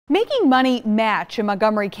Making money match in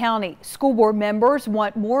Montgomery County. School board members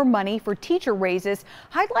want more money for teacher raises,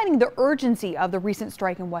 highlighting the urgency of the recent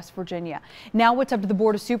strike in West Virginia. Now it's up to the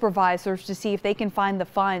Board of Supervisors to see if they can find the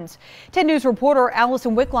funds. 10 News reporter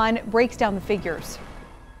Allison Wickline breaks down the figures.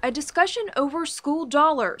 A discussion over school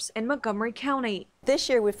dollars in Montgomery County. This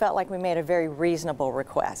year we felt like we made a very reasonable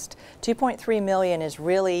request. $2.3 million is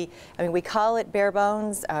really, we call it bare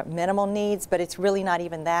bones, minimal needs, but it's really not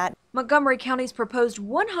even that. Montgomery County's proposed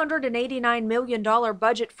 $189 million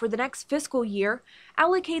budget for the next fiscal year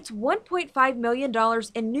allocates $1.5 million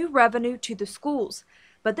in new revenue to the schools,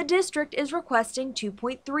 but the district is requesting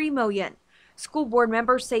 $2.3 million. School board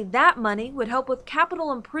members say that money would help with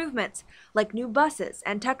capital improvements like new buses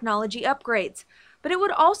and technology upgrades, but it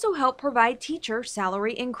would also help provide teacher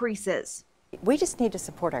salary increases. We just need to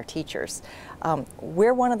support our teachers.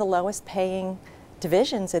 We're one of the lowest paying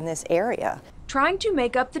divisions in this area. Trying to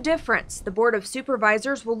make up the difference, the Board of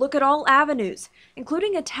Supervisors will look at all avenues,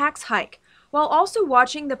 including a tax hike, while also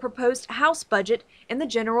watching the proposed House budget in the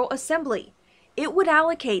General Assembly. It would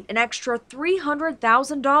allocate an extra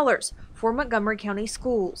 $300,000 for Montgomery County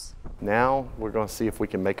schools. Now we're going to see if we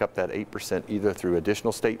can make up that 8% either through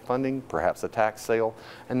additional state funding, perhaps a tax sale,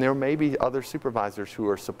 and there may be other supervisors who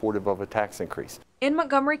are supportive of a tax increase. In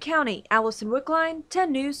Montgomery County, Allison Wickline,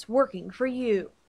 10 News, working for you.